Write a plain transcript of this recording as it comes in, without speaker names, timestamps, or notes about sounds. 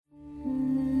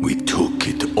We took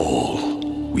it all.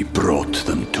 We brought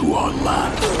them to our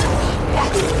land.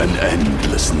 An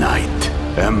endless night,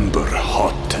 ember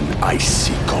hot and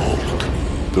icy cold.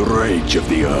 The rage of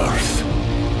the earth.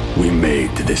 We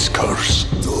made this curse.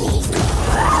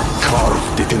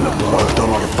 Carved it in the blood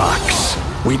on our backs.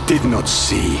 We did not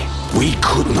see. We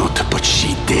could not, but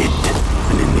she did.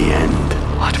 And in the end...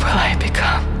 What will I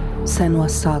become?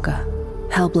 Senua's Saga.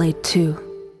 Hellblade 2.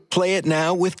 Play it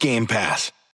now with Game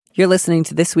Pass. You're listening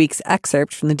to this week's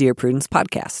excerpt from the Dear Prudence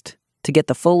podcast. To get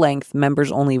the full-length,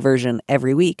 members-only version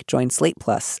every week, join Slate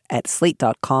Plus at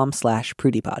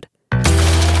slate.com/prudypod.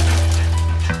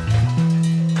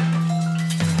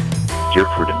 Dear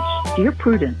Prudence. Dear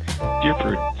Prudence. Dear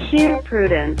Prudence. Dear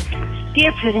Prudence.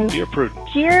 Dear Prudence. Dear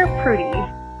Prudence. Dear Prudy.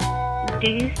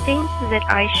 Do you think that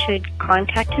I should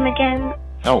contact him again?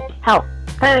 Help. Help.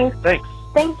 Thanks. Thanks.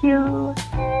 Thank you.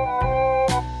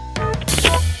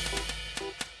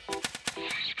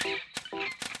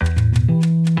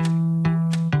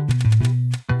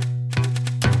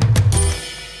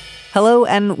 Hello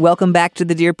and welcome back to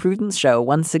the Dear Prudence Show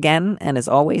once again. And as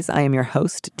always, I am your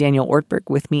host, Daniel Ortberg.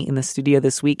 With me in the studio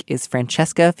this week is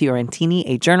Francesca Fiorentini,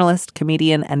 a journalist,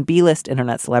 comedian, and B-list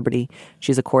internet celebrity.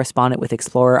 She's a correspondent with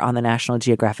Explorer on the National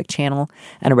Geographic Channel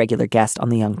and a regular guest on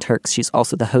The Young Turks. She's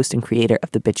also the host and creator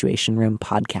of the Bituation Room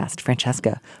podcast.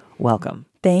 Francesca, welcome.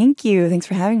 Thank you. Thanks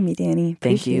for having me, Danny.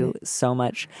 Thank you so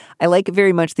much. I like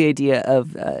very much the idea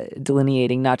of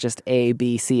delineating not just A,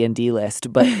 B, C, and D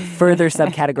list, but further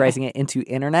subcategorizing it into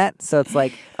internet. So it's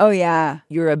like, oh, yeah,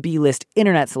 you're a B-list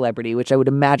internet celebrity, which I would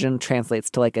imagine translates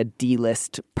to like a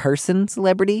D-list person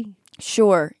celebrity.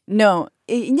 Sure. No.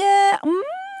 Yeah.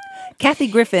 Kathy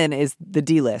Griffin is the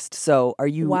D-list. So are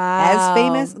you as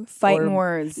famous? Fighting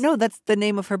words. No, that's the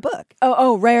name of her book.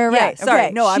 Oh, right. Yeah, sorry.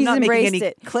 Okay. No, I'm She's not making any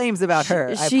it. claims about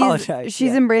her. I apologize.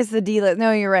 She's embraced the D-list.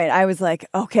 No, you're right. I was like,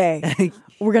 okay,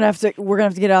 we're gonna have to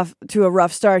get off to a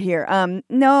rough start here.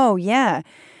 No, yeah.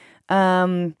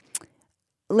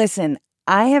 Listen,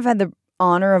 I have had the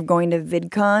honor of going to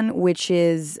VidCon, which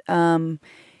is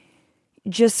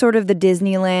just sort of the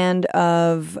Disneyland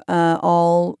of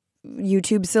all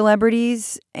YouTube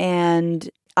celebrities, and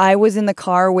I was in the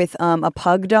car with a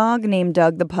pug dog named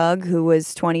Doug the Pug, who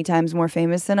was 20 times more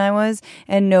famous than I was,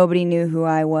 and nobody knew who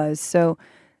I was. So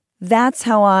that's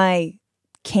how I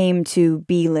came to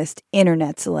B-list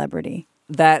internet celebrity.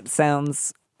 That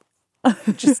sounds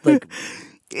just like...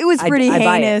 It was pretty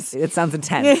heinous. It sounds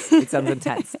intense.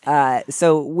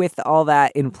 So with all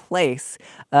that in place,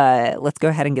 let's go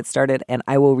ahead and get started. And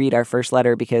I will read our first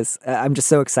letter because I'm just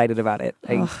so excited about it.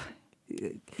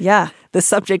 Yeah. The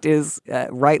subject is,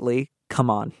 rightly, come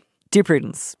on. Dear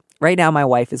Prudence, right now my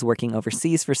wife is working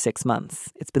overseas for 6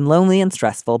 months. It's been lonely and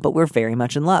stressful, but we're very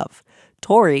much in love.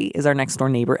 Tori is our next door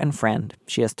neighbor and friend.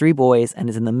 She has 3 boys and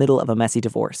is in the middle of a messy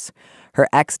divorce. Her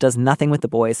ex does nothing with the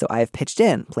boys, so I have pitched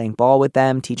in, playing ball with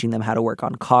them, teaching them how to work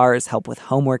on cars, help with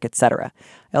homework, etc.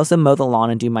 I also mow the lawn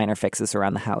and do minor fixes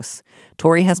around the house.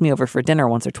 Tori has me over for dinner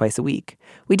once or twice a week.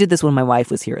 We did this when my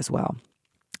wife was here as well.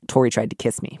 Tori tried to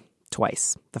kiss me.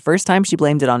 Twice. The first time she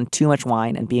blamed it on too much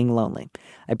wine and being lonely.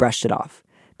 I brushed it off.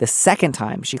 The second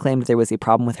time, she claimed there was a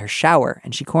problem with her shower,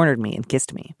 and she cornered me and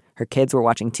kissed me. Her kids were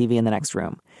watching TV in the next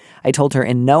room. I told her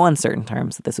in no uncertain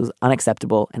terms that this was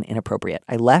unacceptable and inappropriate.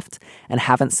 I left and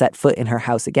haven't set foot in her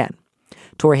house again.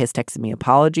 Tori has texted me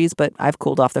apologies, but I've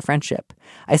cooled off the friendship.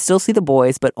 I still see the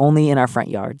boys, but only in our front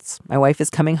yards. My wife is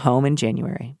coming home in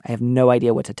January. I have no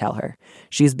idea what to tell her.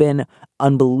 She's been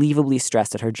unbelievably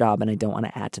stressed at her job, and I don't want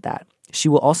to add to that. She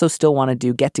will also still want to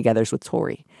do get-togethers with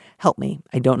Tori. Help me.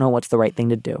 I don't know what's the right thing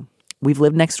to do. We've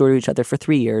lived next door to each other for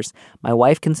 3 years. My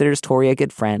wife considers Tori a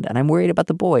good friend, and I'm worried about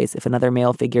the boys if another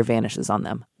male figure vanishes on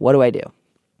them. What do I do?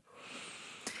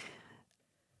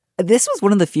 This was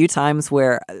one of the few times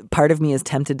where part of me is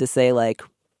tempted to say, like,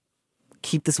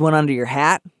 keep this one under your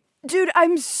hat. Dude,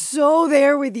 I'm so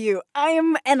there with you.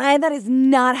 That is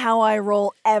not how I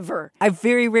roll ever. I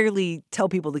very rarely tell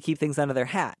people to keep things under their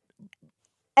hat.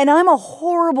 And I'm a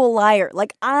horrible liar.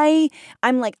 Like, I'm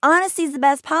like, honesty's the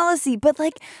best policy. But,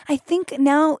 like, I think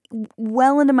now,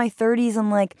 well into my 30s, I'm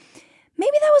like,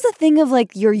 maybe that was a thing of,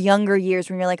 like, your younger years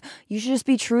when you're like, you should just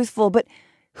be truthful. But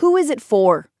who is it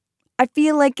for? I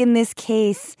feel like in this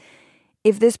case,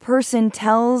 if this person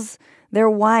tells their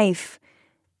wife,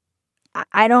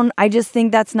 I just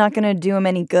think that's not going to do him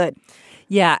any good.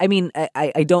 Yeah, I mean,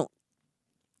 I don't,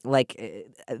 like,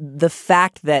 the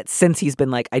fact that since he's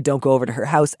been like, I don't go over to her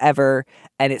house ever,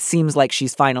 and it seems like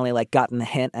she's finally, like, gotten the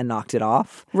hint and knocked it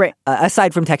off. Right.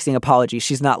 Aside from texting apologies,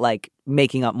 she's not, like,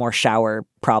 making up more shower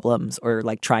problems or,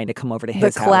 like, tring to come over to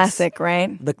his house. The classic,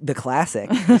 right? The classic.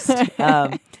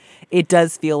 it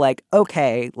does feel like,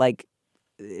 okay, like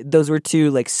those were two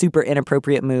like super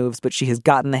inappropriate moves, but she has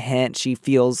gotten the hint. She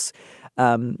feels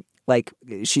like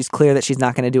she's clear that she's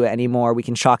not going to do it anymore. We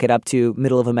can chalk it up to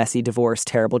middle of a messy divorce,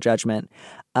 terrible judgment.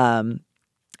 And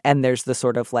there's the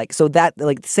sort of like, so that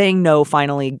like saying no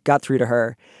finally got through to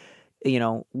her, you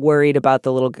know, worried about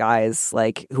the little guys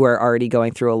like who are already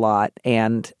going through a lot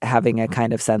and having a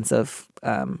kind of sense of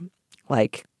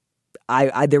like,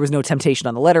 I there was no temptation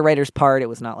on the letter writer's part. It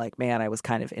was not like, man, I was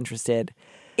kind of interested.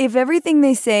 If everything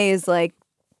they say is like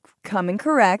coming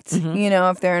correct, you know,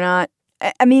 if they're not,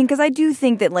 I mean, because I do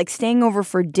think that like staying over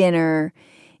for dinner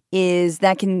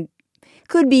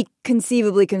could be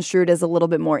conceivably construed as a little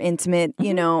bit more intimate,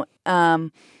 you know,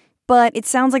 but it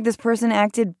sounds like this person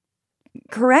acted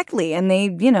correctly and they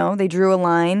drew a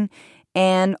line,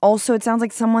 and also it sounds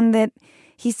like someone that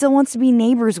he still wants to be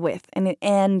neighbors with,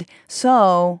 and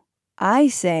so I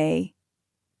say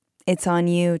it's on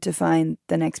you to find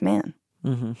the next man.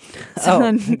 Oh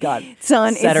my God!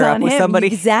 Set her up with him. somebody.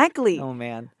 Exactly. Oh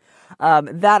man,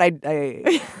 that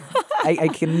I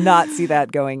cannot see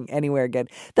that going anywhere good.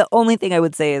 The only thing I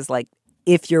would say is like,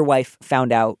 if your wife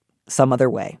found out some other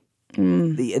way,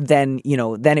 then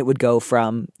it would go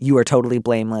from you are totally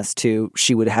blameless to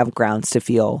she would have grounds to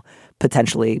feel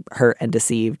potentially hurt and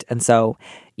deceived. And so,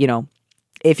 you know,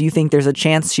 if you think there's a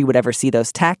chance she would ever see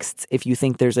those texts, if you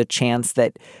think there's a chance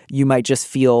that you might just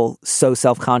feel so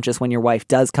self-conscious when your wife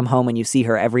does come home and you see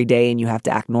her every day and you have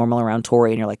to act normal around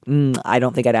Tori and you're like, I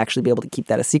don't think I'd actually be able to keep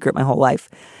that a secret my whole life,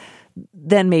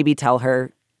 then maybe tell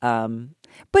her. But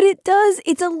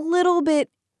it's a little bit,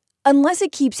 unless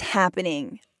it keeps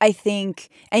happening, I think,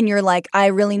 and you're like, I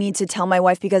really need to tell my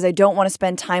wife because I don't want to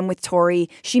spend time with Tori.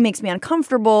 She makes me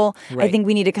uncomfortable. Right. I think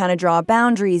we need to kind of draw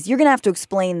boundaries. You're going to have to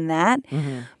explain that.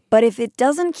 But if it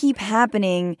doesn't keep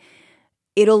happening,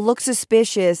 it'll look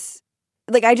suspicious.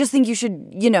 Like, I just think you should,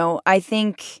 you know, I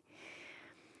don't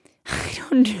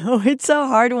know. It's a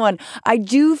hard one. I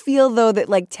do feel, though, that,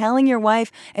 like, telling your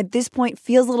wife at this point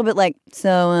feels a little bit like,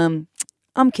 so,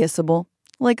 I'm kissable.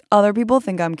 Like, other people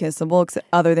think I'm kissable,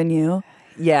 other than you.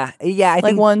 Yeah. I like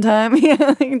think one time,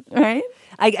 right?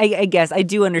 I guess I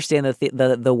do understand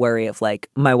the worry of like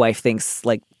my wife thinks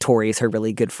like Tori's her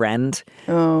really good friend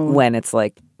when it's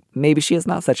like maybe she is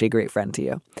not such a great friend to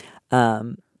you.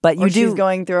 But she's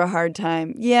going through a hard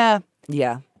time. Yeah,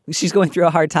 she's going through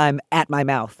a hard time at my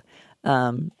mouth,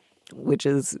 which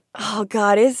is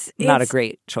it's not a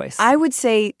great choice. I would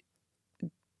say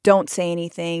don't say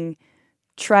anything.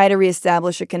 Try to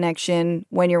reestablish a connection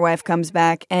when your wife comes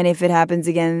back. And if it happens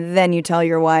again, then you tell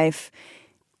your wife.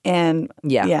 And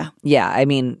yeah. I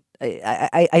mean,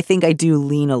 I think I do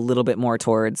lean a little bit more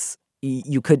towards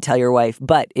you could tell your wife.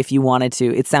 But if you wanted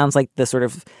to, it sounds like the sort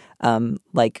of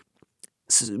like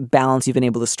balance you've been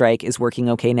able to strike is working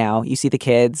okay now. You see the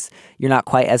kids, you're not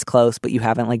quite as close, but you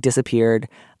haven't like disappeared.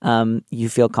 You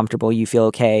feel comfortable, you feel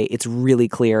okay. It's really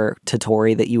clear to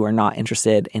Tori that you are not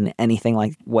interested in anything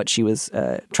like what she was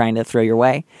trying to throw your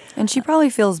way. And she probably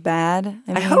feels bad.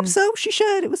 I hope so. She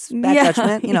should. It was bad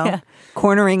judgment, you know.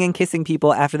 Cornering and kissing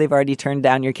people after they've already turned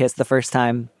down your kiss the first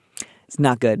time. It's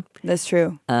not good. That's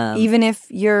true. Even if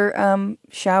your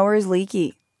shower is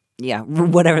leaky. Yeah,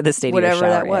 whatever the state of your shower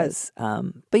that was.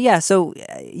 But yeah, so,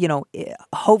 you know,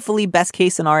 hopefully best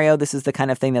case scenario, this is the kind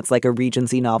of thing that's like a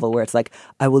Regency novel where it's like,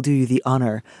 I will do you the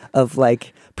honor of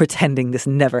like pretending this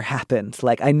never happened.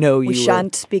 Like, I know we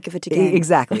shan't speak of it again.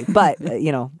 Exactly. But,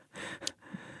 you know,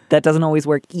 that doesn't always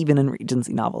work even in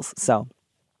Regency novels. So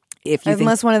if you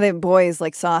unless one of the boys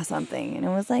like saw something and it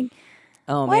was like,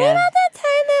 oh, what man. about that time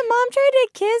that mom tried to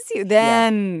kiss you?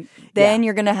 Then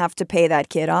you're going to have to pay that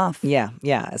kid off. Yeah.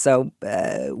 So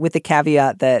with the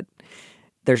caveat that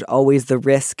there's always the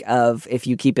risk of if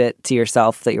you keep it to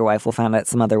yourself that your wife will find out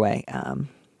some other way.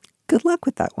 Good luck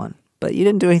with that one. But you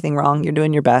didn't do anything wrong. You're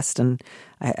doing your best. And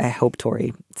I hope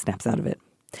Tori snaps out of it.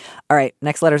 All right.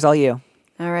 Next letter's all you.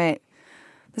 All right.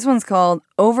 This one's called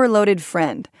Overloaded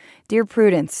Friend. Dear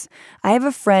Prudence, I have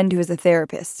a friend who is a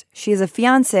therapist. She has a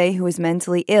fiancé who is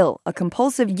mentally ill, a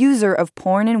compulsive user of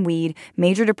porn and weed,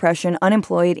 major depression,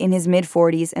 unemployed, in his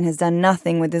mid-40s, and has done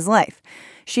nothing with his life.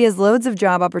 She has loads of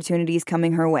job opportunities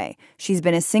coming her way. She's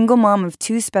been a single mom of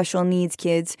 2 special needs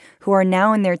kids who are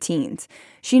now in their teens.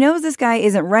 She knows this guy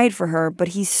isn't right for her, but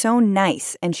he's so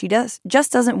nice, and she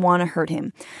just doesn't want to hurt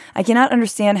him. I cannot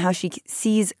understand how she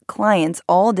sees clients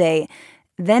all day,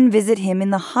 then visit him in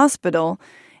the hospital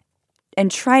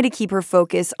try to keep her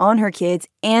focus on her kids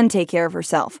and take care of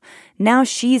herself. Now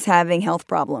she's having health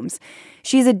problems.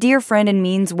 She's a dear friend and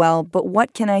means well, but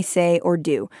what can I say or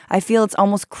do? I feel it's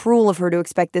almost cruel of her to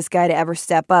expect this guy to ever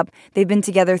step up. They've been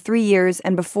together 3 years,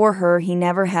 and before her, he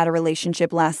never had a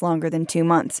relationship last longer than 2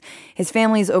 months. His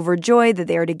family's overjoyed that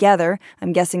they are together,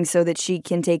 I'm guessing so that she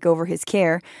can take over his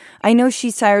care. I know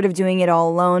she's tired of doing it all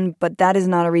alone, but that is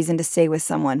not a reason to stay with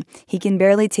someone. He can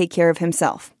barely take care of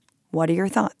himself. What are your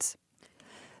thoughts?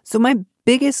 So my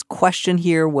biggest question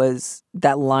here was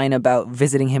that line about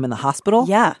visiting him in the hospital.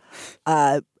 Yeah.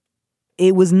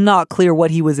 It was not clear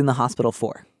what he was in the hospital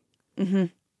for. Mm-hmm.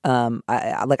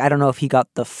 I don't know if he got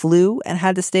the flu and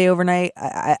had to stay overnight.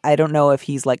 I don't know if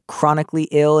he's like chronically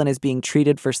ill and is being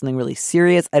treated for something really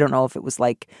serious. I don't know if it was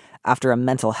like after a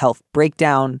mental health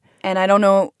breakdown. And I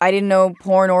didn't know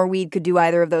porn or weed could do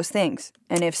either of those things.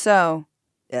 And if so...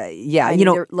 I need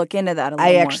to look into that a little more.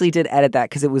 I more. actually did edit that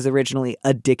because it was originally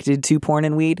addicted to porn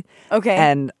and weed. Okay.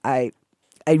 And I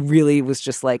really was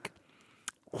just like,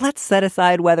 let's set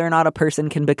aside whether or not a person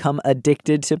can become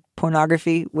addicted to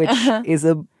pornography, which is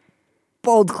a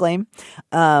bold claim.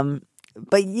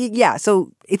 But yeah,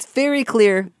 so it's very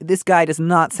clear this guy does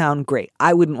not sound great.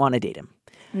 I wouldn't want to date him.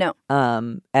 No.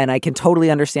 And I can totally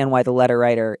understand why the letter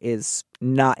writer is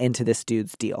not into this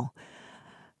dude's deal.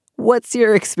 What's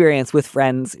your experience with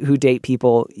friends who date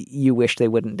people you wish they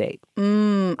wouldn't date?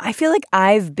 I feel like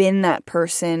I've been that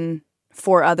person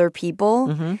for other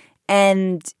people,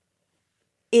 and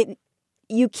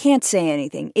you can't say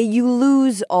anything. You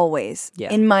lose always,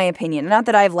 in my opinion. Not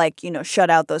that I've shut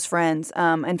out those friends.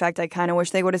 In fact, I kind of wish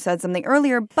they would have said something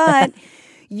earlier, but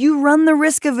you run the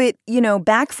risk of it,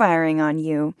 backfiring on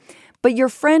you. But your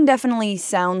friend definitely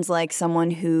sounds like someone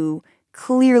who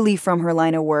clearly from her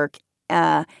line of work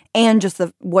and just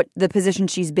the position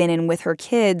she's been in with her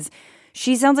kids,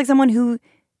 she sounds like someone who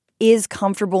is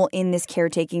comfortable in this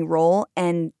caretaking role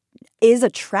and is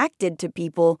attracted to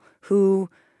people who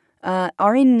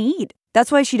are in need.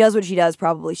 That's why she does what she does,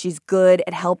 probably. She's good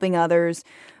at helping others.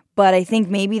 But I think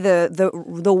maybe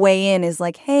the way in is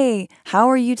like, hey, how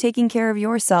are you taking care of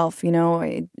yourself?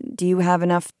 Do you have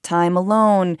enough time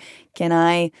alone?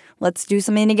 Let's do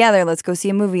something together. Let's go see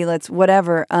a movie. Let's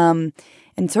whatever.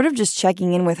 And sort of just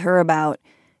checking in with her about,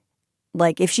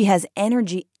 like, if she has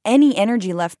any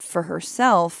energy left for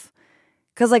herself.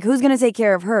 Because, like, who's going to take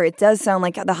care of her? It does sound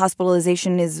like the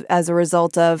hospitalization is as a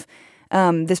result of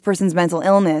this person's mental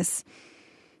illness.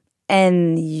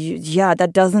 And,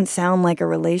 that doesn't sound like a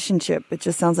relationship. It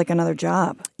just sounds like another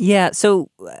job. Yeah, so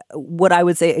what I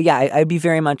would say, I'd be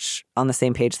very much on the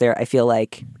same page there. I feel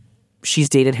like she's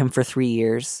dated him for 3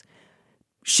 years.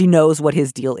 She knows what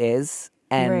his deal is.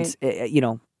 And,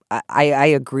 I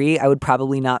agree. I would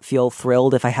probably not feel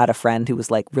thrilled if I had a friend who was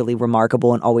like really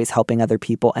remarkable and always helping other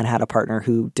people and had a partner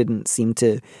who didn't seem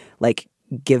to like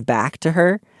give back to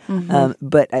her.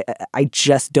 But I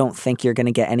just don't think you're going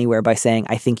to get anywhere by saying,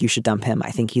 I think you should dump him.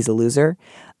 I think he's a loser.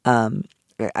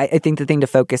 I think the thing to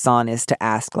focus on is to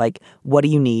ask, like, what do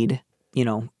you need?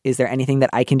 Is there anything that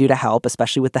I can do to help,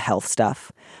 especially with the health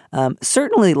stuff?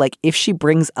 Certainly, like, if she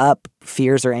brings up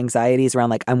fears or anxieties around,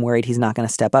 like, I'm worried he's not going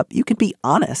to step up, you could be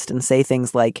honest and say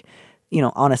things like,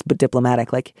 honest but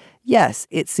diplomatic, like, yes,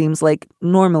 it seems like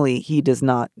normally he does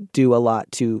not do a lot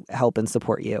to help and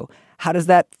support you. How does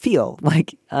that feel?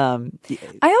 Like, I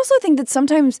also think that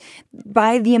sometimes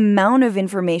by the amount of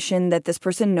information that this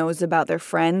person knows about their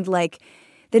friend, like,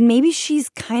 then maybe she's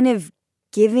kind of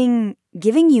giving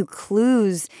you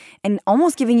clues and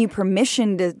almost giving you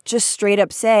permission to just straight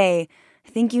up say, I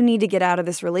think you need to get out of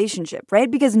this relationship,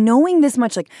 right? Because knowing this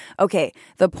much, like, okay,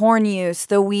 the porn use,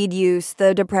 the weed use,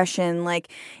 the depression, like,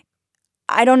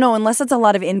 I don't know, unless it's a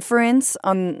lot of inference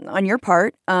on your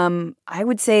part, I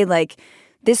would say, like,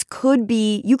 this could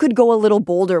be, you could go a little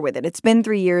bolder with it. It's been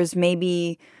 3 years,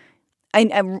 maybe.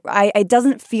 It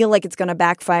doesn't feel like it's going to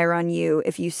backfire on you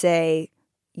if you say,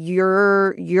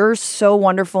 you're so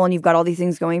wonderful and you've got all these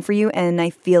things going for you, and I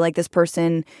feel like this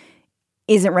person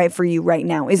isn't right for you right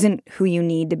now, isn't who you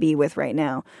need to be with right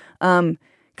now.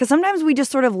 Because sometimes we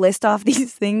just sort of list off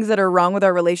these things that are wrong with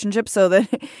our relationship so that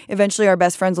eventually our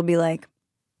best friends will be like,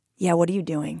 yeah, what are you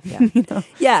doing? Yeah.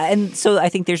 Yeah, and so I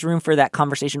think there's room for that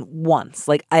conversation once.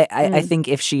 Like, I think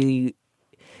if she...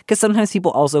 Because sometimes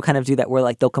people also kind of do that where,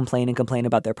 like, they'll complain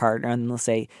about their partner and they'll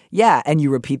say, yeah, and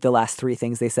you repeat the last 3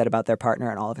 things they said about their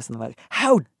partner and all of a sudden they're like,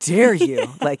 how dare you?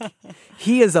 Like,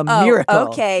 he is a miracle.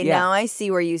 Okay, now I see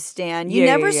where you stand. You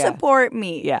never support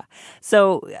me. Yeah.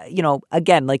 So,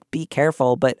 again, like, be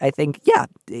careful. But I think,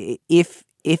 if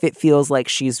if it feels like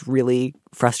she's really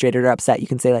frustrated or upset, you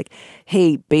can say like,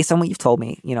 hey, based on what you've told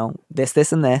me,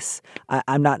 this, and this,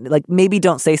 I'm not like, maybe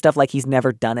don't say stuff like he's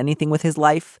never done anything with his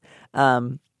life.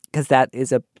 Because that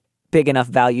is a big enough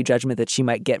value judgment that she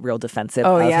might get real defensive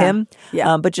of him.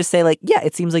 Yeah. But just say like, yeah,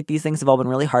 it seems like these things have all been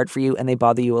really hard for you and they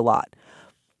bother you a lot.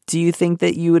 Do you think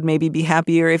that you would maybe be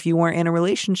happier if you weren't in a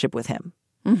relationship with him?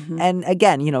 Mm-hmm. And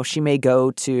again, she may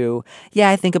go to, yeah,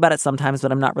 I think about it sometimes,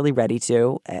 but I'm not really ready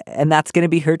to. And that's going to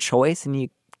be her choice. And you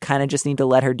kind of just need to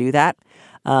let her do that.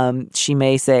 She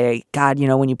may say, God,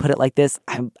 when you put it like this,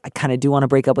 I kind of do want to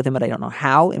break up with him, but I don't know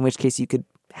how, in which case you could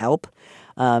help.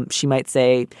 She might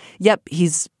say, yep,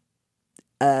 he's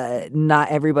not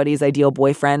everybody's ideal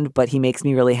boyfriend, but he makes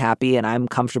me really happy and I'm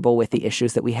comfortable with the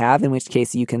issues that we have, in which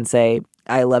case you can say,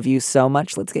 I love you so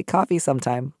much. Let's get coffee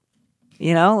sometime.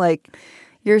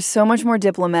 You're so much more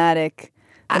diplomatic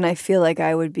than I feel like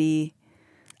I would be.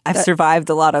 I've survived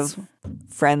a lot of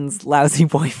friends' lousy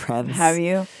boyfriends. Have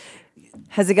you?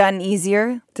 Has it gotten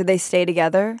easier? Did they stay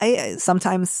together?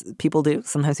 Sometimes people do.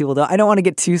 Sometimes people don't. I don't want to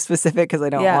get too specific because I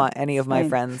don't want any of my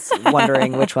friends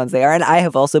wondering which ones they are. And I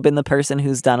have also been the person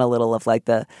who's done a little of like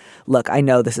look, I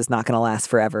know this is not going to last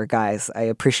forever, guys. I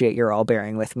appreciate you're all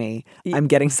bearing with me. I'm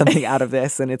getting something out of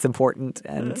this and it's important.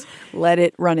 And let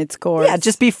it run its course. Yeah,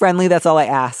 just be friendly. That's all I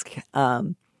ask.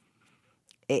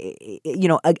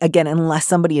 Again, unless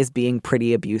somebody is being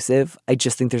pretty abusive, I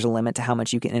just think there's a limit to how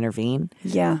much you can intervene.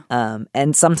 Yeah.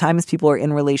 And sometimes people are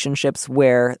in relationships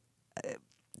where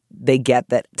they get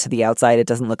that to the outside it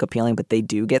doesn't look appealing, but they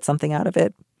do get something out of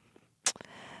it.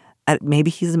 Maybe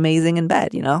he's amazing in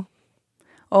bed,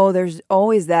 Oh, there's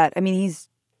always that. I mean,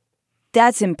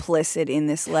 that's implicit in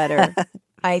this letter,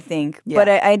 I think. Yeah. But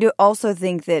I do also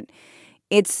think that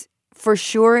it's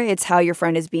how your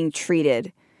friend is being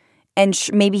treated. And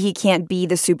maybe he can't be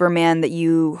the Superman that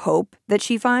you hope that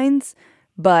she finds,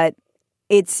 but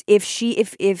it's if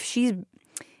she's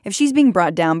being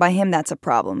brought down by him, that's a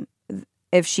problem.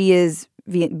 If she is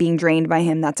being drained by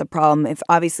him, that's a problem. If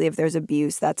there's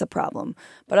abuse, that's a problem.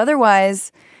 But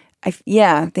otherwise, I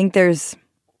think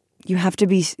you have to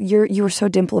be. You were so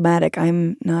diplomatic.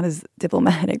 I'm not as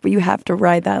diplomatic, but you have to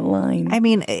ride that line. I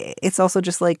mean, it's also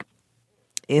just like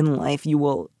in life, you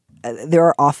will. There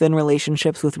are often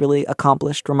relationships with really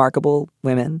accomplished, remarkable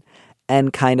women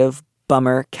and kind of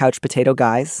bummer couch potato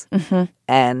guys. Mm-hmm.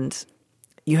 And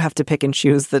you have to pick and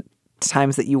choose the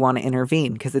times that you want to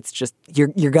intervene because it's just, you're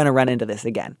going to run into this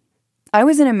again. I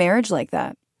was in a marriage like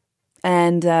that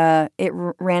and it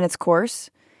ran its course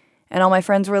and all my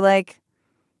friends were like,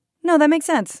 no, that makes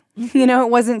sense. It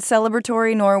wasn't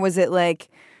celebratory, nor was it like,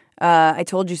 I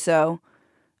told you so.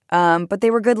 But they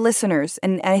were good listeners,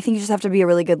 and I think you just have to be a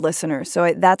really good listener.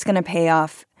 So that's going to pay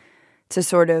off to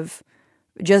sort of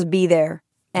just be there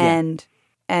and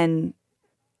you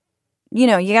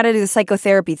got to do the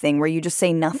psychotherapy thing where you just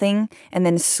say nothing and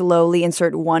then slowly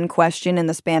insert one question in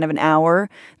the span of an hour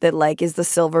that like is the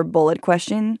silver bullet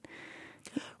question.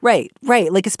 Right.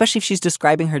 Like especially if she's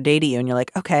describing her day to you and you're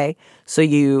like, okay, so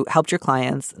you helped your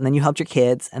clients and then you helped your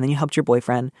kids and then you helped your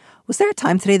boyfriend. Was there a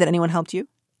time today that anyone helped you?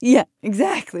 Yeah,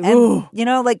 exactly. And,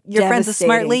 like your friend's a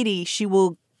smart lady. She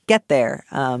will get there.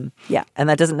 Yeah. And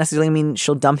that doesn't necessarily mean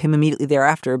she'll dump him immediately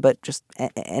thereafter, but just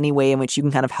any way in which you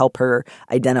can kind of help her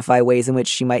identify ways in which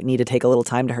she might need to take a little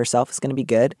time to herself is going to be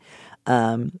good.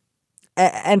 And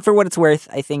for what it's worth,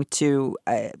 I think too,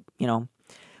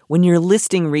 when you're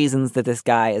listing reasons that this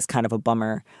guy is kind of a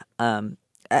bummer,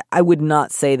 I would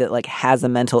not say that like has a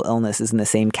mental illness is in the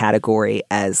same category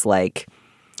as like,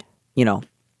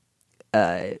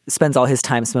 spends all his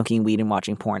time smoking weed and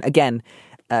watching porn. Again,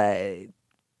 that's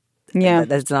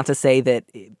not to say that.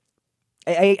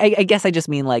 I guess I just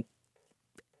mean like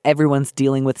everyone's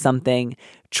dealing with something.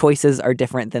 Choices are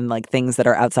different than like things that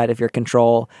are outside of your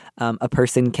control. A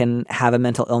person can have a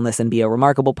mental illness and be a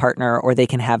remarkable partner, or they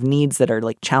can have needs that are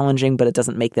like challenging, but it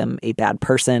doesn't make them a bad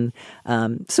person.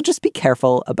 So just be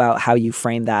careful about how you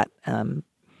frame that.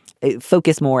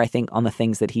 Focus more, I think, on the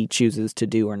things that he chooses to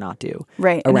do or not do.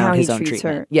 Right, around and how his he own treats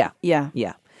treatment. her.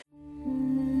 Yeah.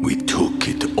 We took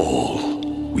it all.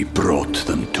 We brought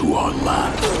them to our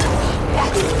land.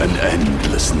 An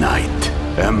endless night,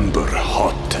 ember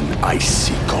hot and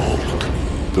icy cold.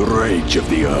 The rage of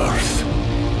the earth.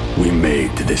 We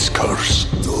made this curse.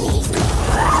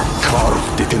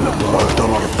 Carved it in the blood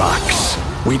on our backs.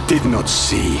 We did not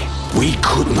see. We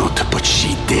could not, but she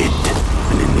did.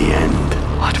 And in the end,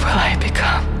 What will I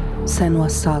become?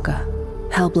 Senua's Saga.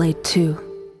 Hellblade 2.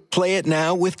 Play it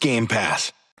now with Game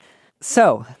Pass.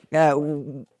 So,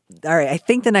 all right, I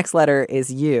think the next letter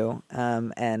is you.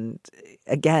 And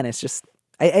again, it's just,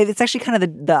 It's actually kind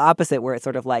of the opposite, where it's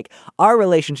sort of like, our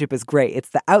relationship is great. It's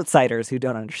the outsiders who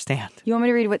don't understand. You want me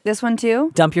to read this one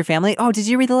too? Dump your family? Oh, did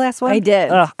you read the last one? I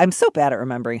did. Ugh, I'm so bad at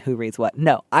remembering who reads what.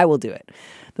 No, I will do it.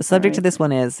 The subject of this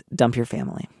one is dump your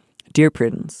family. Dear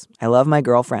Prudence, I love my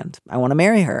girlfriend. I want to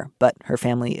marry her, but her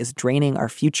family is draining our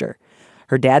future.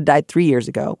 Her dad died 3 years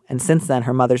ago, and since then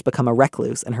her mother's become a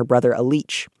recluse and her brother a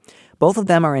leech. Both of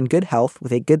them are in good health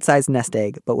with a good-sized nest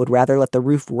egg, but would rather let the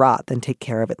roof rot than take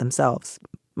care of it themselves.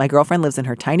 My girlfriend lives in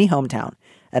her tiny hometown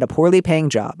at a poorly paying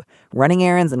job, running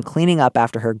errands and cleaning up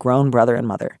after her grown brother and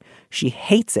mother. She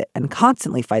hates it and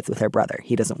constantly fights with her brother.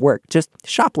 He doesn't work, just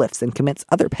shoplifts and commits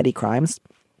other petty crimes.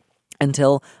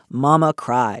 Until Mama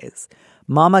cries.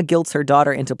 Mama guilts her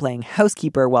daughter into playing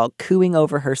housekeeper while cooing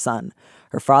over her son.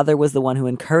 Her father was the one who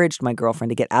encouraged my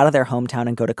girlfriend to get out of their hometown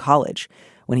and go to college.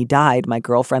 When he died, my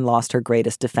girlfriend lost her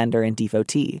greatest defender and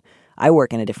devotee. I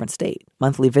work in a different state.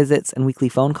 Monthly visits and weekly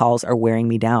phone calls are wearing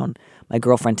me down. My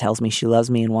girlfriend tells me she loves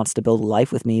me and wants to build a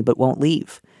life with me, but won't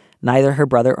leave. Neither her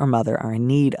brother or mother are in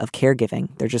need of caregiving.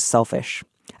 They're just selfish.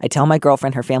 I tell my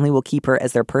girlfriend her family will keep her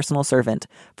as their personal servant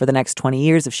for the next 20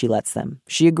 years if she lets them.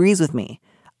 She agrees with me.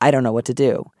 I don't know what to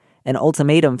do. An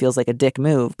ultimatum feels like a dick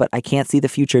move, but I can't see the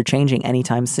future changing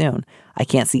anytime soon. I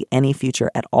can't see any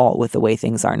future at all with the way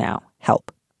things are now.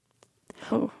 Help.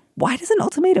 Oh. Why does an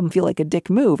ultimatum feel like a dick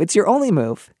move? It's your only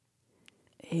move.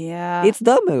 Yeah. It's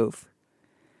the move.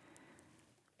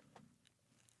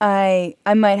 I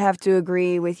might have to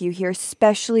agree with you here,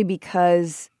 especially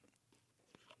because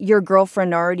your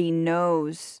girlfriend already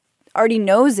knows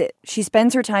it. She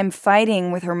spends her time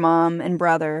fighting with her mom and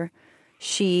brother.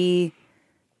 She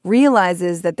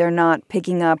realizes that they're not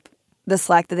picking up the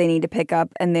slack that they need to pick up,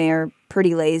 and they're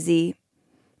pretty lazy.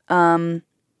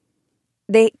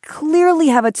 They clearly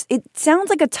have it sounds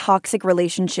like a toxic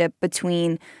relationship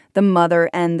between the mother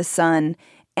and the son.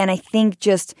 And I think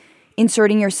just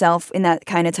inserting yourself in that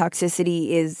kind of toxicity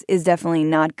is definitely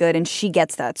not good. And she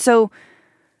gets that. So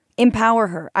empower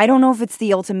her. I don't know if it's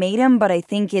the ultimatum, but I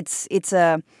think it's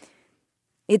a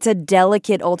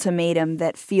delicate ultimatum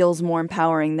that feels more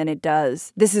empowering than it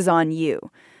does. This is on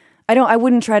you. I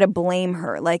wouldn't try to blame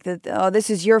her like that. Oh, this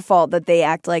is your fault that they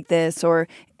act like this. Or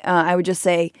I would just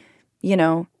say,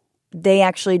 they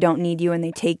actually don't need you and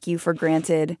they take you for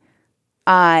granted.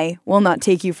 I will not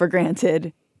take you for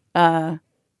granted. Come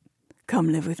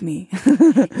live with me.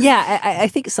 Yeah, I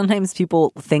think sometimes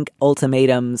people think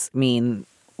ultimatums mean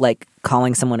like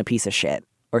calling someone a piece of shit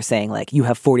or saying like, you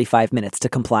have 45 minutes to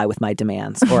comply with my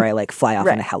demands, or I like fly off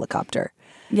in a helicopter.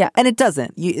 Yeah. And it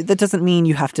doesn't. That doesn't mean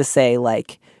you have to say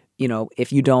like,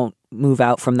 if you don't move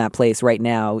out from that place right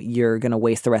now, you're going to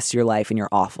waste the rest of your life and you're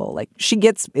awful. Like she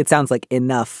gets, it sounds like,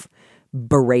 enough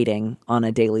berating on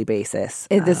a daily basis.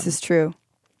 This is true.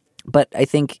 But I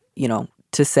think,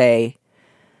 to say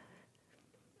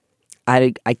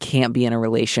I can't be in a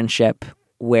relationship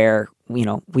where,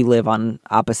 we live on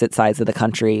opposite sides of the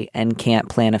country and can't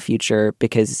plan a future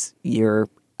because you're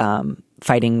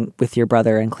fighting with your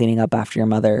brother and cleaning up after your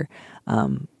mother.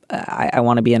 I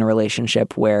want to be in a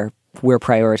relationship where we're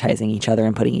prioritizing each other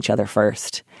and putting each other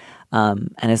first.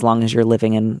 And as long as you're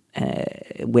living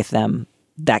with them,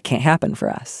 that can't happen for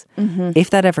us. Mm-hmm. If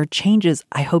that ever changes,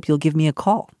 I hope you'll give me a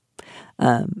call.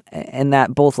 And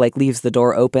that both like leaves the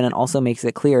door open and also makes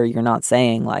it clear you're not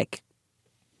saying like,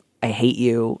 I hate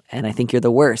you and I think you're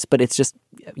the worst, but it's just,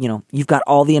 you've got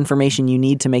all the information you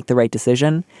need to make the right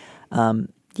decision.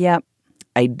 Yep.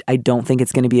 I don't think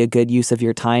it's going to be a good use of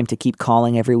your time to keep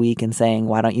calling every week and saying,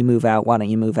 why don't you move out? Why don't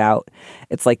you move out?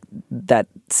 It's like that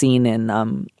scene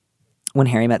in When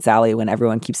Harry Met Sally, when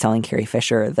everyone keeps telling Carrie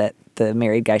Fisher that the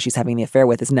married guy she's having the affair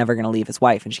with is never going to leave his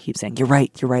wife. And she keeps saying, you're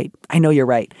right. I know you're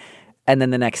right. And then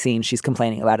the next scene, she's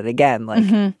complaining about it again.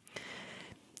 Like,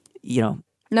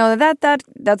 No,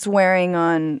 that's wearing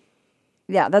on,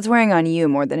 that's wearing on you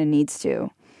more than it needs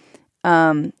to.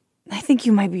 I think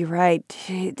you might be right.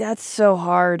 That's so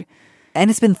hard. And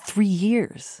it's been 3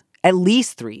 years. At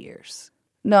least 3 years.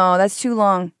 No, that's too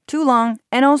long. Too long.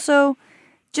 And also,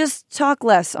 just talk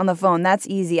less on the phone. That's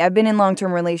easy. I've been in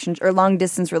long-term relationships or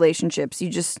long-distance relationships.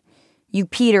 You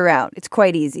peter out. It's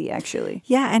quite easy, actually.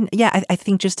 Yeah, and I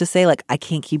think just to say, like, I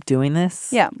can't keep doing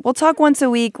this. Yeah, we'll talk once a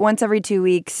week, once every 2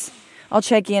 weeks. I'll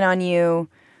check in on you.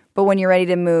 But when you're ready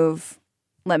to move,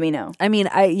 let me know. I mean,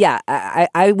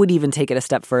 I would even take it a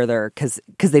step further because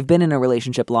they've been in a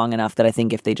relationship long enough that I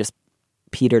think if they just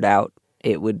petered out,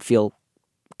 it would feel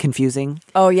confusing.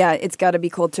 Oh, yeah. It's got to be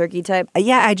cold turkey type.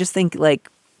 I just think, like,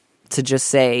 to just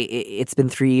say it's been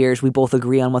 3 years, we both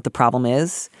agree on what the problem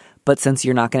is, but since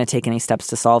you're not going to take any steps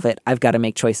to solve it, I've got to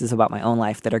make choices about my own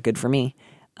life that are good for me.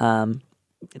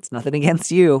 it's nothing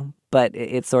against you, but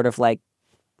it's sort of like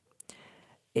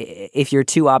if your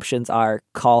two options are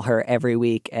call her every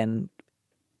week and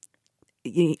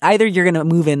either you're going to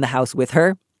move in the house with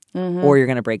her or you're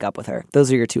going to break up with her.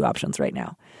 Those are your two options right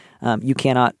now. You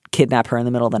cannot kidnap her in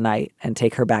the middle of the night and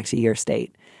take her back to your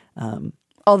state.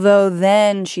 Although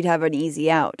then she'd have an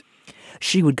easy out.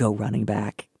 She would go running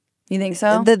back. You think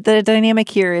so? The dynamic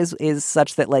here is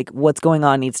such that like what's going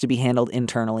on needs to be handled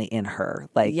internally in her.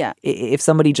 Like if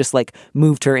somebody just like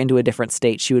moved her into a different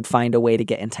state, she would find a way to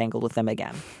get entangled with them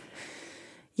again.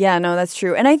 Yeah, no, that's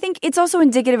true. And I think it's also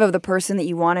indicative of the person that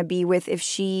you want to be with. If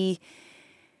she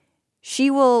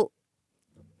will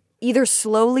either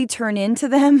slowly turn into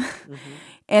them,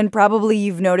 and probably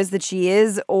you've noticed that she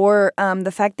is, or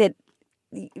the fact that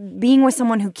being with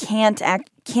someone who can't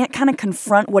kind of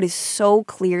confront what is so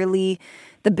clearly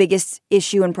the biggest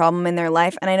issue and problem in their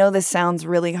life. And I know this sounds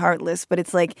really heartless, but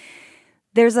it's like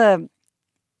there's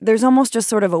almost just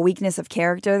sort of a weakness of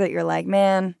character that you're like,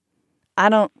 man,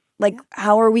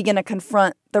 how are we going to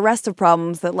confront the rest of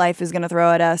problems that life is going to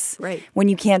throw at us when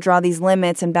you can't draw these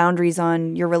limits and boundaries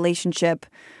on your relationship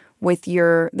with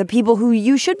the people who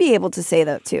you should be able to say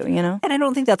that to, you know? And I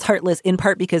don't think that's heartless, in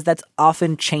part because that's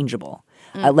often changeable.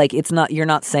 Like you're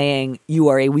not saying you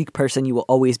are a weak person, you will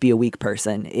always be a weak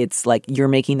person. It's like you're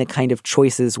making the kind of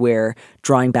choices where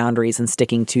drawing boundaries and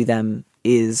sticking to them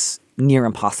is near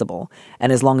impossible.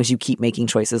 And as long as you keep making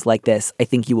choices like this, I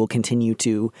think you will continue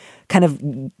to kind of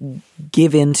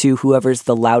give in to whoever's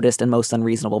the loudest and most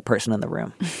unreasonable person in the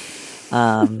room.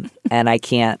 And I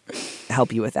can't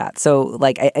help you with that. So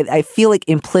like I feel like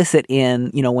implicit in,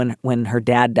 you know, when her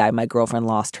dad died, my girlfriend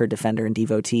lost her defender and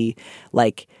devotee,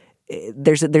 like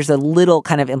there's a little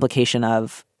kind of implication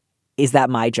of, is that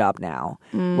my job now?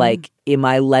 Like, am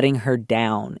I letting her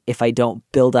down if I don't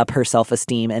build up her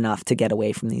self-esteem enough to get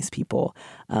away from these people?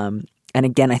 And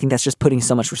again, I think that's just putting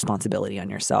so much responsibility on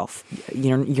yourself. You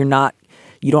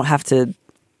don't have to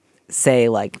say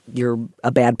like you're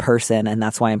a bad person and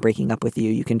that's why I'm breaking up with you.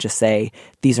 You can just say,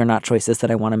 these are not choices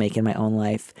that I want to make in my own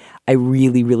life. I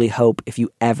really, really hope if you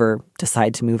ever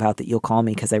decide to move out that you'll call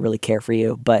me because I really care for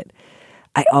you. But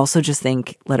I also just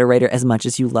think, letter writer, as much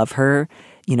as you love her,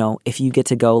 you know, if you get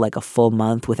to go like a full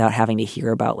month without having to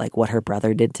hear about like what her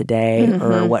brother did today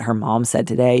or what her mom said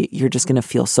today, you're just going to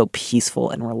feel so peaceful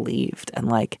and relieved and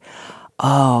like,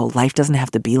 oh, life doesn't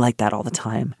have to be like that all the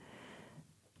time.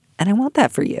 And I want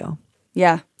that for you.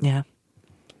 Yeah. Yeah.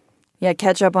 Yeah,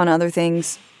 catch up on other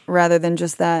things rather than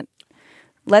just that.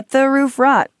 Let the roof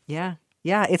rot. Yeah.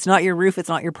 Yeah, it's not your roof. It's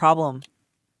not your problem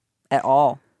at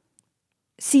all.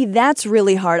 See, that's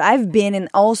really hard. I've been in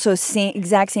also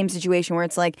exact same situation where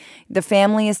it's like the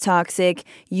family is toxic.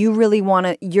 You really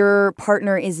your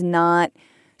partner is not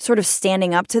sort of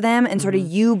standing up to them and sort of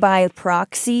you by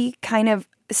proxy kind of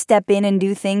step in and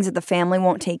do things that the family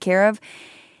won't take care of.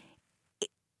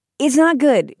 It's not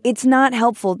good. It's not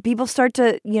helpful. People start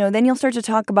to, then you'll start to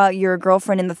talk about your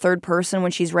girlfriend in the third person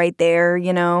when she's right there,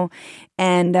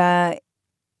 and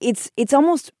it's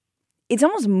almost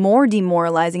more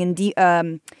demoralizing and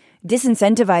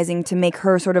disincentivizing to make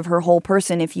her sort of her whole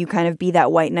person if you kind of be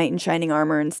that white knight in shining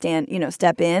armor and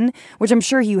step in, which I'm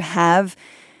sure you have,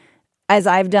 as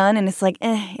I've done. And it's like,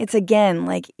 it's again,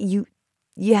 like you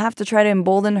have to try to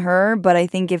embolden her. But I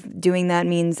think if doing that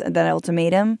means that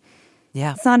ultimatum,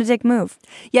 it's not a dick move.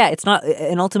 Yeah, it's not.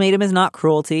 An ultimatum is not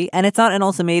cruelty. And it's not an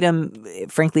ultimatum.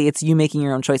 Frankly, it's you making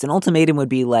your own choice. An ultimatum would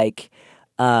be like,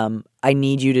 I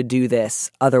need you to do this.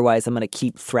 Otherwise, I'm going to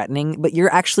keep threatening. But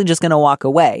you're actually just going to walk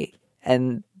away.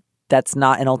 And that's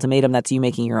not an ultimatum. That's you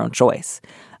making your own choice.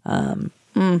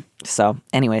 So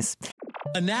anyways.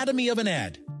 Anatomy of an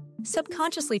ad.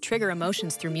 Subconsciously trigger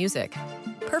emotions through music.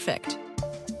 Perfect.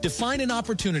 Define an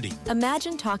opportunity.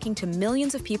 Imagine talking to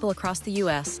millions of people across the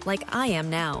U.S. like I am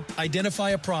now. Identify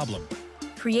a problem.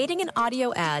 Creating an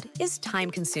audio ad is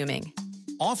time-consuming.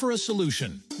 Offer a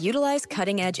solution. Utilize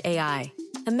cutting-edge AI.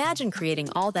 Imagine creating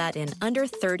all that in under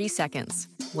 30 seconds.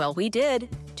 Well, we did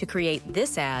to create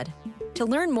this ad. To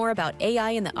learn more about AI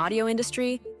in the audio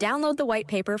industry, download the white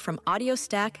paper from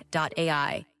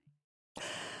audiostack.ai.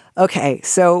 Okay,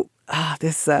 so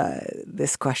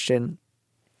this question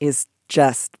is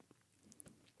just,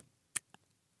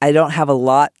 I don't have a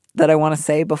lot that I want to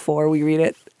say before we read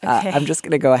it. Okay. I'm just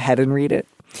going to go ahead and read it.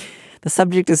 The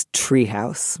subject is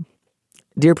treehouse.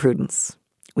 Dear Prudence,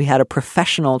 we had a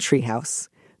professional treehouse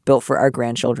built for our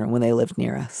grandchildren when they lived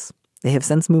near us. They have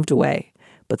since moved away,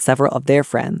 but several of their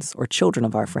friends, or children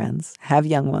of our friends, have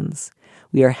young ones.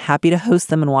 We are happy to host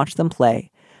them and watch them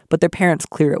play, but their parents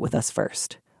clear it with us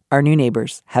first. Our new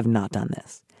neighbors have not done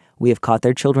this. We have caught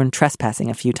their children trespassing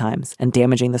a few times and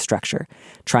damaging the structure,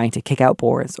 trying to kick out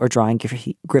boards or drawing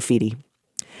graffiti.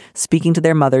 Speaking to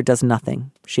their mother does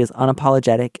nothing. She is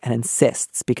unapologetic and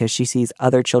insists because she sees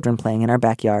other children playing in our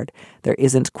backyard, there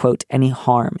isn't, quote, any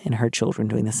harm in her children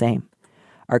doing the same.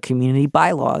 Our community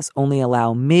bylaws only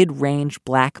allow mid-range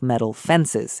black metal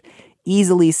fences,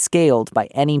 easily scaled by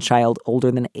any child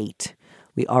older than 8.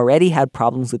 We already had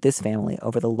problems with this family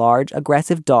over the large,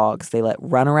 aggressive dogs they let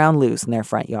run around loose in their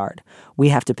front yard. We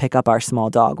have to pick up our small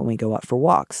dog when we go out for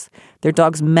walks. Their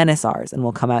dogs menace ours and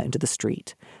will come out into the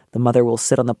street. The mother will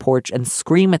sit on the porch and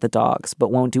scream at the dogs,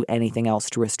 but won't do anything else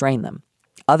to restrain them.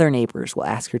 Other neighbors will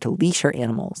ask her to leash her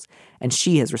animals, and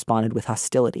she has responded with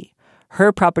hostility.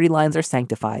 Her property lines are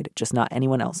sanctified, just not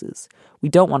anyone else's. We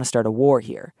don't want to start a war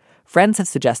here. Friends have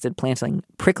suggested planting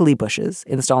prickly bushes,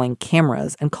 installing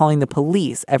cameras, and calling the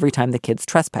police every time the kids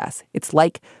trespass. It's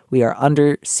like we are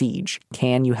under siege.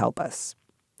 Can you help us?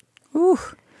 Ooh.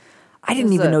 I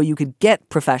didn't even know you could get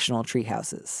professional tree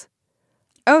houses.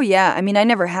 Oh, yeah. I mean, I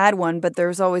never had one, but there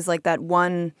was always like that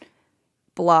one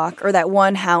block or that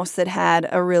one house that had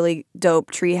a really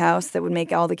dope tree house that would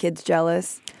make all the kids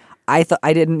jealous. I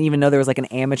didn't even know there was like an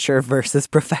amateur versus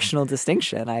professional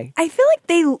distinction. I feel like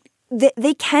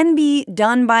they can be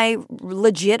done by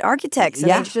legit architects.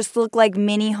 And they just look like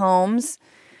mini homes.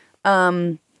 Yeah,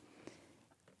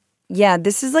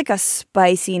 this is like a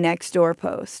spicy next door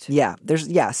post. Yeah,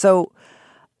 So,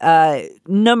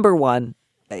 number one,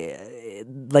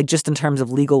 like just in terms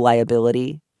of legal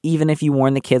liability, even if you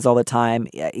warn the kids all the time,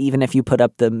 even if you put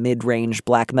up the mid-range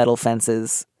black metal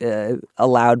fences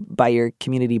allowed by your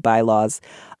community bylaws,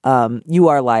 you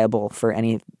are liable for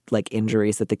any like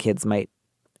injuries that the kids might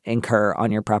incur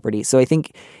on your property. So I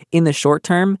think in the short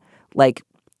term, like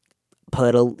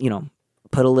put a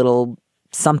little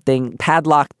something,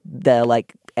 padlock the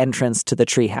like entrance to the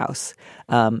treehouse,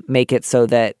 make it so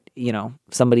that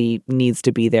somebody needs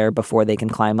to be there before they can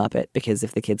climb up it, because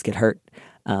if the kids get hurt,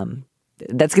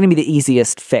 that's going to be the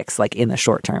easiest fix, like in the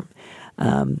short term,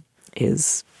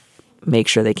 is make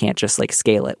sure they can't just like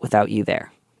scale it without you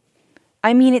there.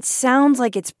 I mean, it sounds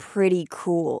like it's pretty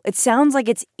cool. It sounds like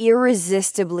it's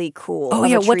irresistibly cool. Oh,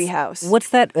 yeah. A treehouse. What's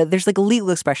that? There's like a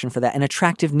legal expression for that, an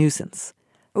attractive nuisance.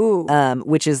 Ooh.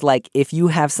 Which is like if you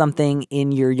have something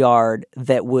in your yard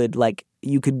that would like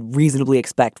you could reasonably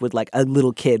expect would like a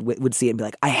little kid would see it and be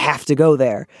like, I have to go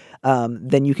there.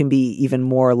 Then you can be even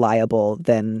more liable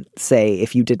than, say,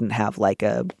 if you didn't have like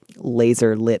a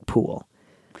laser lit pool.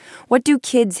 What do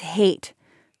kids hate?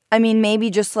 I mean, maybe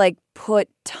just like put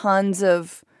tons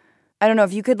of, I don't know,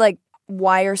 if you could like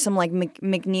wire some like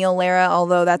McNeil Lara,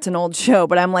 although that's an old show.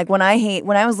 But I'm like, when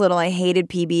I was little, I hated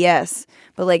PBS.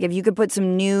 But like if you could put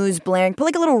some news blaring, put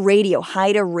like a little radio,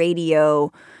 hide a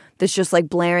radio that's just like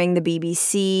blaring the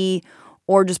BBC,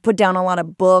 or just put down a lot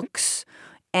of books.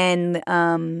 And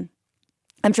I'm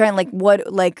trying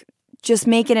just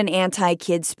make it an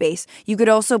anti-kid space. You could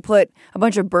also put a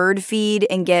bunch of bird feed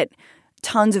and get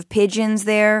tons of pigeons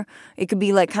there. It could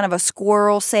be like kind of a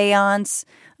squirrel seance.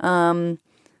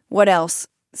 What else?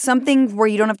 Something where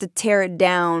you don't have to tear it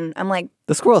down. I'm like,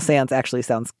 the squirrel seance actually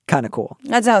sounds kind of cool.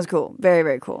 That sounds cool. Very,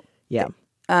 very cool. Yeah.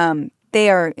 They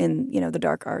are in, the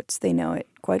dark arts. They know it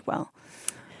quite well.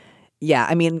 Yeah,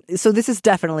 I mean, so this is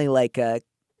definitely like a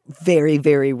very,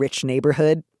 very rich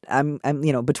neighborhood. I'm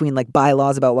between like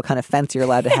bylaws about what kind of fence you're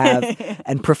allowed to have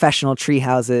and professional tree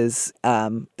houses.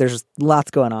 There's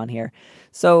lots going on here.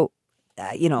 So,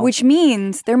 Which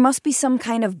means there must be some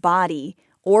kind of body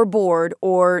or board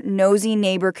or nosy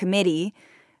neighbor committee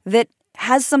that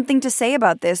has something to say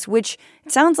about this, which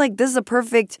it sounds like this is a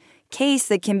perfect case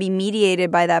that can be mediated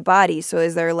by that body. So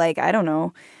is there like, I don't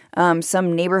know,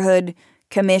 some neighborhood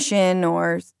commission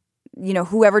or,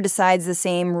 whoever decides the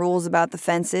same rules about the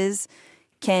fences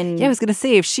can... Yeah, I was going to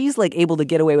say, if she's like able to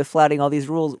get away with flouting all these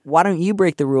rules, why don't you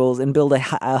break the rules and build a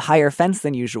higher fence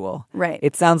than usual? Right.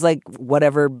 It sounds like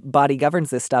whatever body governs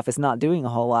this stuff is not doing a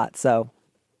whole lot, so...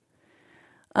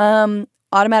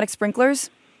 Automatic sprinklers.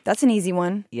 That's an easy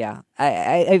one. Yeah.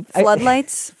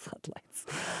 Floodlights.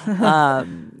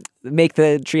 Make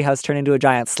the treehouse turn into a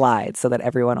giant slide so that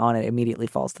everyone on it immediately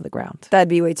falls to the ground. That'd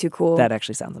be way too cool. That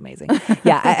actually sounds amazing.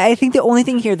 Yeah, I think the only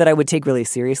thing here that I would take really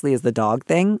seriously is the dog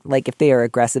thing. Like if they are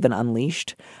aggressive and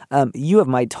unleashed, you have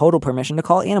my total permission to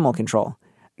call animal control.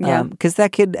 Yeah. Because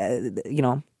that could,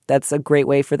 that's a great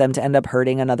way for them to end up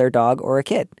hurting another dog or a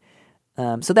kid.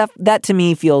 So that to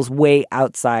me feels way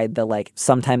outside the like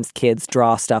sometimes kids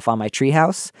draw stuff on my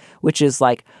treehouse, which is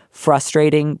like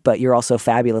frustrating, but you're also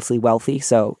fabulously wealthy.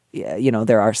 So,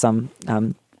 there are some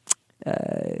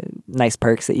nice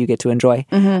perks that you get to enjoy.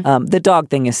 The dog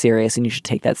thing is serious, and you should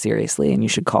take that seriously, and you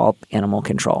should call animal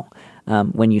control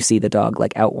when you see the dog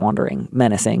like out wandering,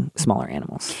 menacing smaller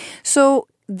animals. So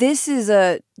this is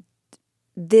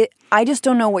I just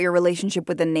don't know what your relationship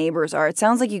with the neighbors are. It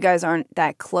sounds like you guys aren't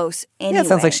that close anyway. Yeah, it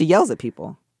sounds like she yells at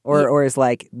people or is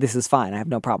like, this is fine. I have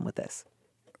no problem with this.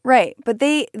 Right. But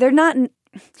they're not.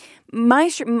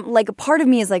 Like a part of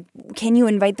me is like, can you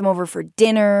invite them over for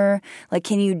dinner? Like,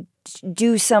 can you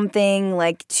do something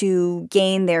like to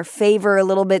gain their favor a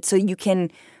little bit so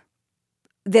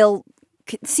they'll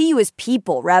see you as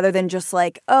people rather than just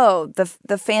like, oh,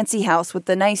 the fancy house with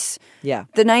the nice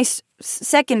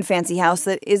second fancy house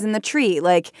that is in the tree.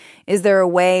 Like, is there a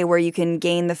way where you can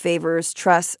gain the neighbor's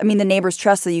trust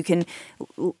so you can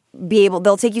be able,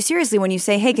 they'll take you seriously when you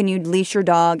say, hey, can you leash your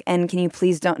dog and can you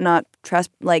please not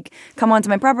come onto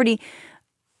my property?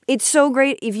 It's so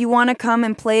great if you want to come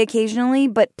and play occasionally,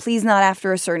 but please not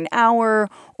after a certain hour,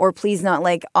 or please not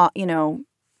like,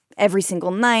 every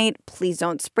single night. Please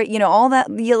don't spray, all that.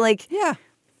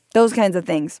 Those kinds of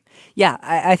things. Yeah,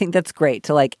 I think that's great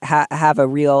to like have a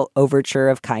real overture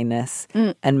of kindness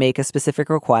and make a specific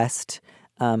request.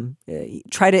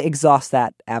 Try to exhaust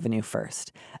that avenue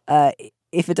first.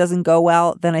 If it doesn't go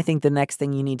well, then I think the next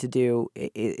thing you need to do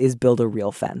is build a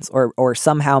real fence or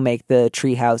somehow make the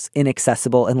treehouse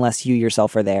inaccessible unless you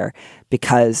yourself are there,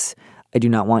 because I do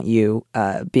not want you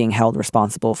being held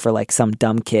responsible for like some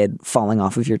dumb kid falling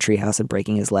off of your treehouse and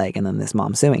breaking his leg and then this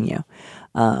mom suing you.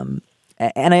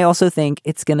 And I also think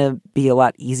it's going to be a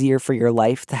lot easier for your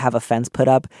life to have a fence put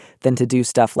up than to do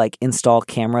stuff like install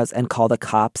cameras and call the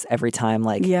cops every time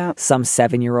some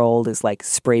 7-year-old is like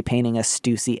spray painting a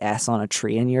Stussy S on a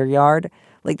tree in your yard.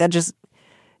 Like that just,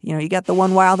 you got the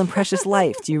one wild and precious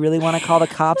life. Do you really want to call the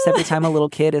cops every time a little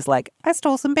kid is like, I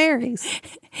stole some berries?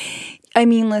 I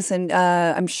mean, listen,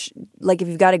 like if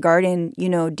you've got a garden,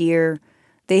 deer,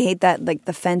 they hate that, like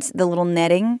the fence, the little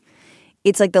netting.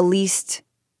 It's like the least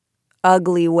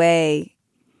ugly way.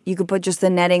 You could put just the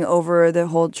netting over the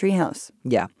whole treehouse.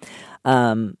 Yeah.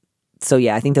 So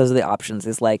yeah, I think those are the options,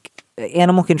 is like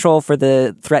animal control for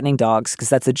the threatening dogs, because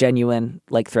that's a genuine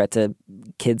like threat to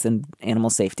kids and animal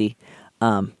safety.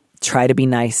 Try to be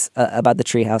nice about the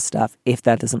treehouse stuff. If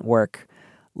that doesn't work,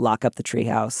 lock up the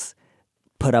treehouse,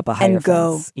 put up a higher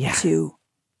fence. And go to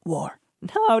war.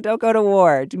 No, don't go to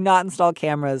war. Do not install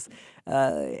cameras.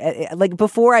 Like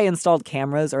before I installed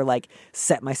cameras or like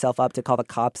set myself up to call the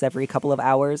cops every couple of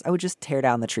hours, I would just tear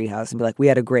down the treehouse and be like, we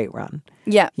had a great run.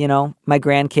 Yeah. My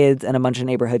grandkids and a bunch of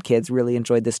neighborhood kids really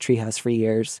enjoyed this treehouse for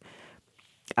years.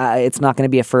 It's not going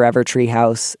to be a forever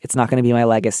treehouse. It's not going to be my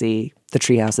legacy. The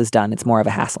treehouse is done. It's more of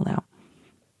a hassle now.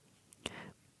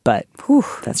 But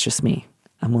that's just me.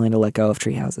 I'm willing to let go of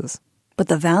treehouses. But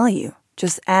the value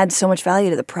just adds so much value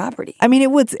to the property. I mean,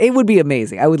 it would be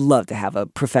amazing. I would love to have a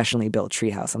professionally built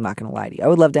treehouse. I'm not going to lie to you. I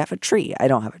would love to have a tree. I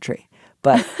don't have a tree.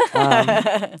 But,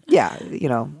 yeah,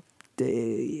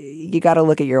 you got to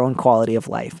look at your own quality of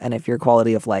life. And if your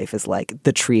quality of life is like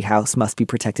the treehouse must be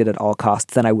protected at all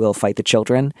costs, then I will fight the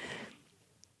children.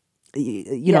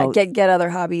 Get other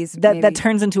hobbies. That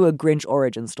turns into a Grinch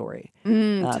origin story.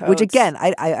 Which again,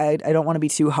 I don't want to be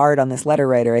too hard on this letter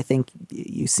writer. I think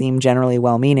you seem generally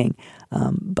well-meaning,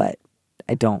 but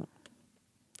I don't.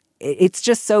 It's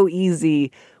just so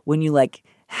easy when you like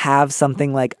have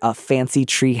something like a fancy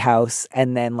tree house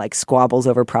and then like squabbles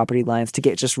over property lines to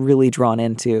get just really drawn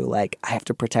into like, I have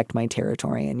to protect my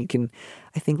territory. And you can,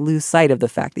 I think, lose sight of the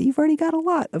fact that you've already got a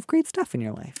lot of great stuff in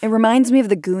your life. It reminds me of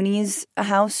the Goonies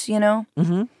house,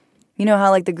 Mm-hmm. You know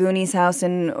how like the Goonies house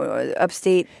in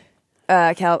upstate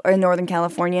or Northern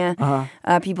California,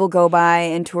 people go by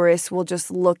and tourists will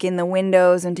just look in the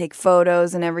windows and take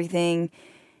photos and everything.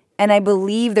 And I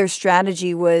believe their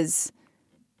strategy was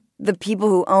the people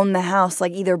who owned the house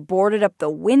like either boarded up the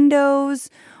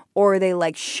windows or they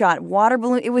like shot water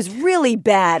balloons. It was really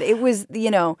bad. It was,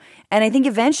 and I think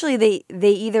eventually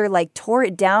they either like tore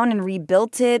it down and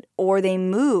rebuilt it or they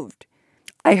moved.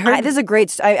 I heard this is a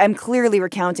great. I'm clearly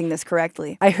recounting this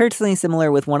correctly. I heard something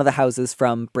similar with one of the houses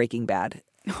from Breaking Bad,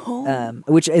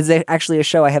 which is actually a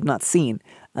show I have not seen.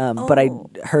 But I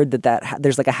heard that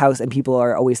there's like a house and people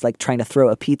are always like trying to throw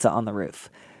a pizza on the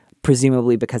roof.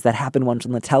 Presumably because that happened once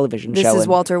on the television show. This is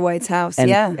Walter White's house,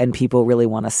 And people really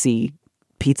want to see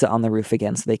pizza on the roof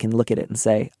again so they can look at it and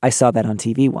say, I saw that on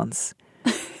TV once.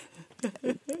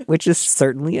 Which is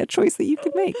certainly a choice that you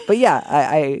could make. But yeah,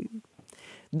 I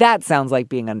that sounds like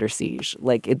being under siege.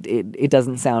 Like it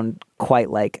doesn't sound quite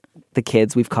like the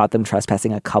kids. We've caught them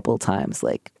trespassing a couple times.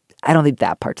 Like, I don't think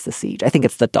that part's the siege. I think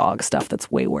it's the dog stuff that's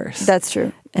way worse. That's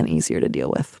true. And easier to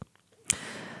deal with.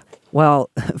 Well,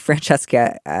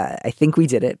 Francesca, I think we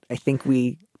did it. I think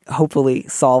we hopefully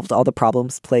solved all the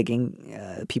problems plaguing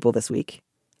people this week.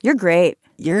 You're great.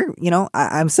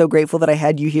 I'm so grateful that I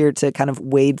had you here to kind of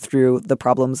wade through the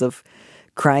problems of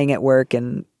crying at work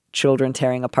and children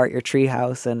tearing apart your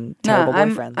treehouse and terrible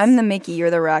boyfriends. I'm the Mickey,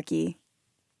 you're the Rocky.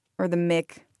 Or the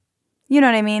Mick. You know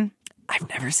what I mean? I've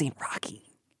never seen Rocky.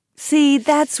 See,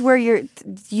 that's where you're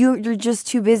just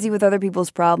too busy with other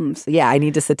people's problems. Yeah, I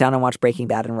need to sit down and watch Breaking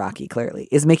Bad and Rocky, clearly.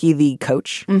 Is Mickey the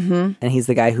coach? Mm-hmm. And he's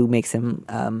the guy who makes him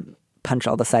punch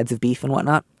all the sides of beef and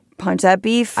whatnot? Punch that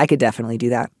beef? I could definitely do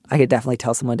that. I could definitely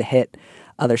tell someone to hit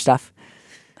other stuff.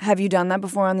 Have you done that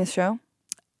before on this show?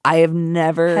 I have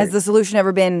never... Has the solution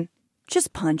ever been,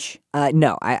 just punch?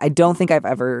 No, I don't think I've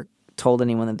ever told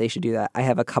anyone that they should do that. I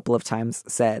have a couple of times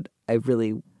said, I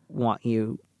really want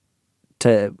you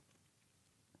to...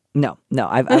 No,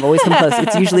 I've always come close.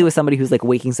 It's usually with somebody who's like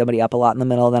waking somebody up a lot in the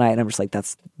middle of the night, and I'm just like,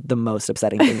 that's the most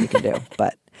upsetting thing you can do.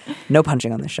 But no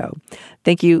punching on the show.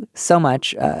 Thank you so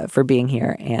much for being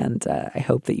here, and I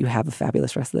hope that you have a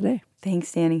fabulous rest of the day.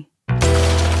 Thanks, Danny.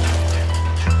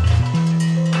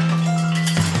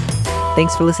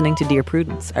 Thanks for listening to Dear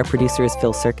Prudence. Our producer is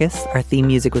Phil Circus. Our theme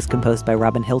music was composed by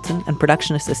Robin Hilton, and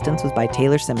production assistance was by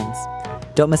Taylor Simmons.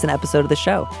 Don't miss an episode of the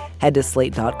show. Head to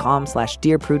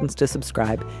slate.com/Dear Prudence to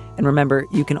subscribe. And remember,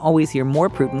 you can always hear more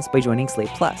Prudence by joining Slate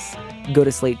Plus. Go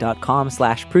to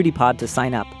slate.com/PrudyPod to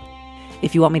sign up.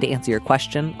 If you want me to answer your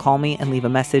question, call me and leave a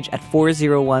message at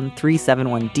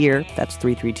 401-371-DEAR, that's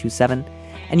 3327,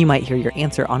 and you might hear your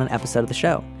answer on an episode of the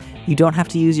show. You don't have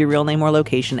to use your real name or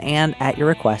location, and at your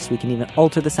request, we can even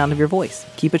alter the sound of your voice.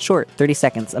 Keep it short, 30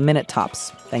 seconds, a minute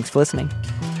tops. Thanks for listening.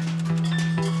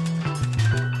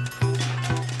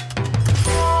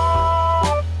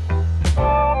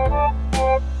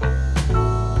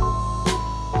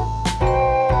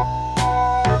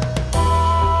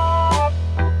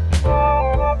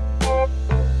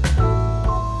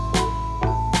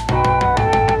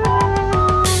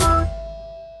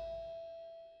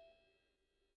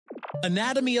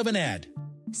 Anatomy of an ad.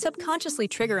 Subconsciously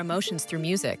trigger emotions through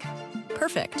music.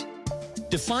 Perfect.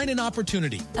 Define an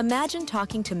opportunity. Imagine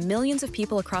talking to millions of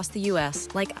people across the U.S.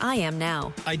 like I am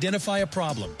now. Identify a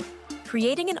problem.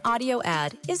 Creating an audio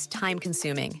ad is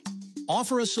time-consuming.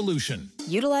 Offer a solution.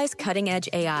 Utilize cutting-edge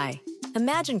AI.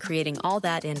 Imagine creating all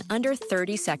that in under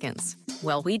 30 seconds.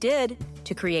 Well, we did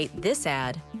to create this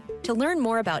ad. To learn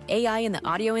more about AI in the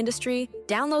audio industry,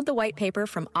 download the white paper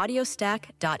from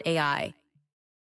audiostack.ai.